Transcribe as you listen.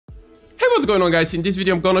what's going on, guys? In this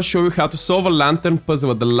video I'm gonna show you how to solve a lantern puzzle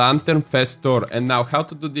with the lantern fest door. And now how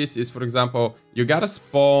to do this is, for example, you gotta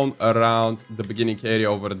spawn around the beginning area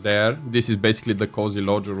over there. This is basically the cozy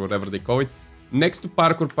lodge or whatever they call it. Next to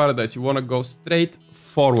Parkour Paradise, you wanna go straight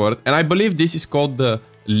forward. And I believe this is called the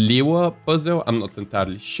Liwa puzzle. I'm not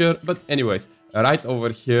entirely sure, but anyways, right over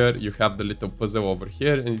here you have the little puzzle over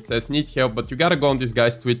here and it says need help, but you gotta go on this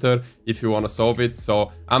guy's Twitter if you want to solve it.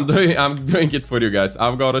 So I'm doing it for you guys.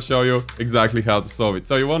 I'm gonna show you exactly how to solve it.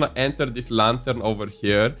 So you want to enter this lantern over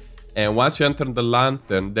here, and once you enter the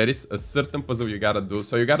lantern there is a certain puzzle you gotta do.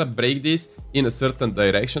 So you gotta break this in a certain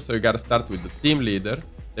direction. So you gotta start with the team leader,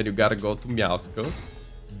 then you gotta go to Meowscles,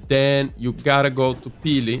 then you gotta go to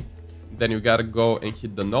Peely, then you gotta go and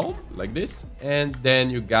hit the gnome like this, and then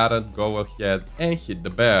you gotta go ahead and hit the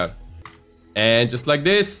bear. And just like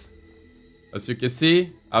this, as you can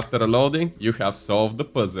see, after loading, you have solved the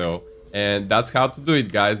puzzle. And that's how to do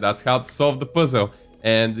it, guys. That's how to solve the puzzle.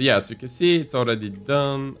 And yeah, as you can see, it's already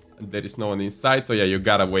done. There is no one inside, so yeah, you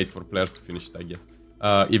gotta wait for players to finish it, I guess.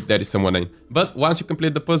 If there is someone in. But once you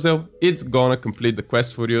complete the puzzle, it's gonna complete the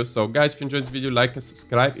quest for you. So guys, if you enjoyed this video, like and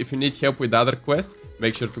subscribe. If you need help with other quests,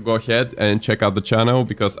 make sure to go ahead and check out the channel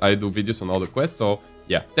because I do videos on all the quests. So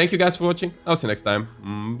yeah, thank you guys for watching. I'll see you next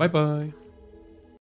time. Bye bye.